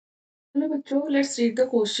Hello, Bachcho. Let's read the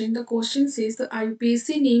question. The question says the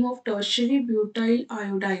IUPAC name of tertiary butyl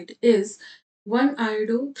iodide is 1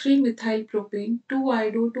 iodo 3 methyl propane, 2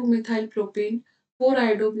 iodo 2 methyl propane, 4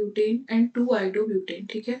 iodo butane, and 2 iodo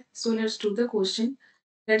butane. Okay? So let's do the question.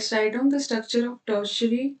 Let's write down the structure of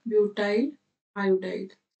tertiary butyl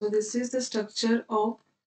iodide. So this is the structure of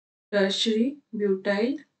tertiary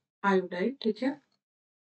butyl iodide. Okay?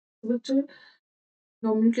 बच्चों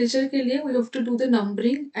nomenclature के लिए we have to do the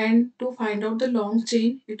numbering and to find out the long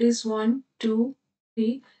chain it is 1 2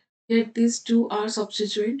 3 yet these two are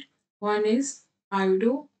substituent. One is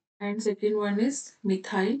iodo and second one is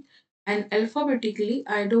methyl, and alphabetically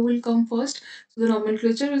iodo will come first, so the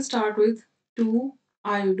nomenclature will start with 2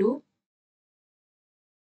 iodo,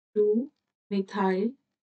 2 methyl,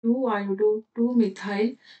 2 iodo, 2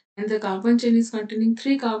 methyl, and the carbon chain is containing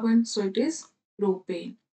 3 carbons, so it is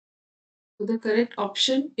propane. So the correct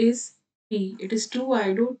option is B. It is 2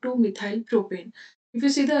 iodo 2 methyl propane. If you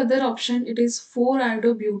see the other option, it is 4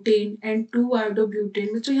 iodobutane and 2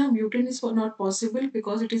 iodobutane. So here butane is not possible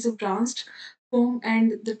because it is a branched form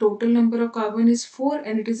and the total number of carbon is 4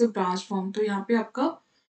 and it is a branched form. तो यहाँ पे आपका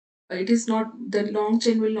it is not, the long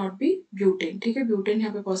chain will not be butane. ठीक है, butane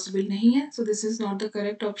यहाँ पे possible नहीं है. So this is not the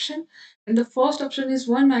correct option. And the first option is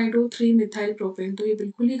 1 iodo 3 methyl propane. तो ये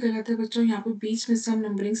बिल्कुल ही गलत है बच्चों. यहाँ पे बीच में से हम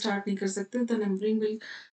नंबरिंग स्टार्ट नहीं कर सकते. The numbering will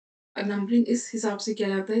numbering इस हिसाब से किया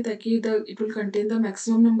जाता है ताकि it will contain the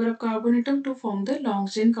maximum number of carbon atom to form the long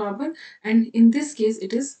chain carbon, and in this case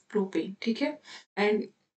it is propane. ठीक है, and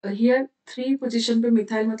here 3 पोजीशन पे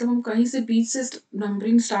मिथाइल, मतलब हम कहीं से बीच से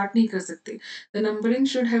नंबरिंग स्टार्ट नहीं कर सकते. The numbering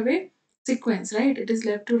should have a sequence, right? It is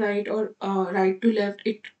left to right or right to left.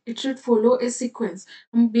 It should follow a sequence.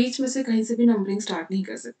 हम बीच में से कहीं से भी नंबरिंग स्टार्ट नहीं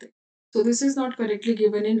कर सकते. So this is not correctly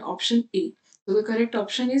given in option A. So the correct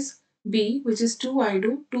option is B, which is 2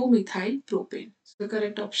 iodo 2 methyl propane. So the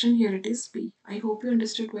correct option here it is B. I hope you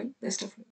understood well. Best of luck.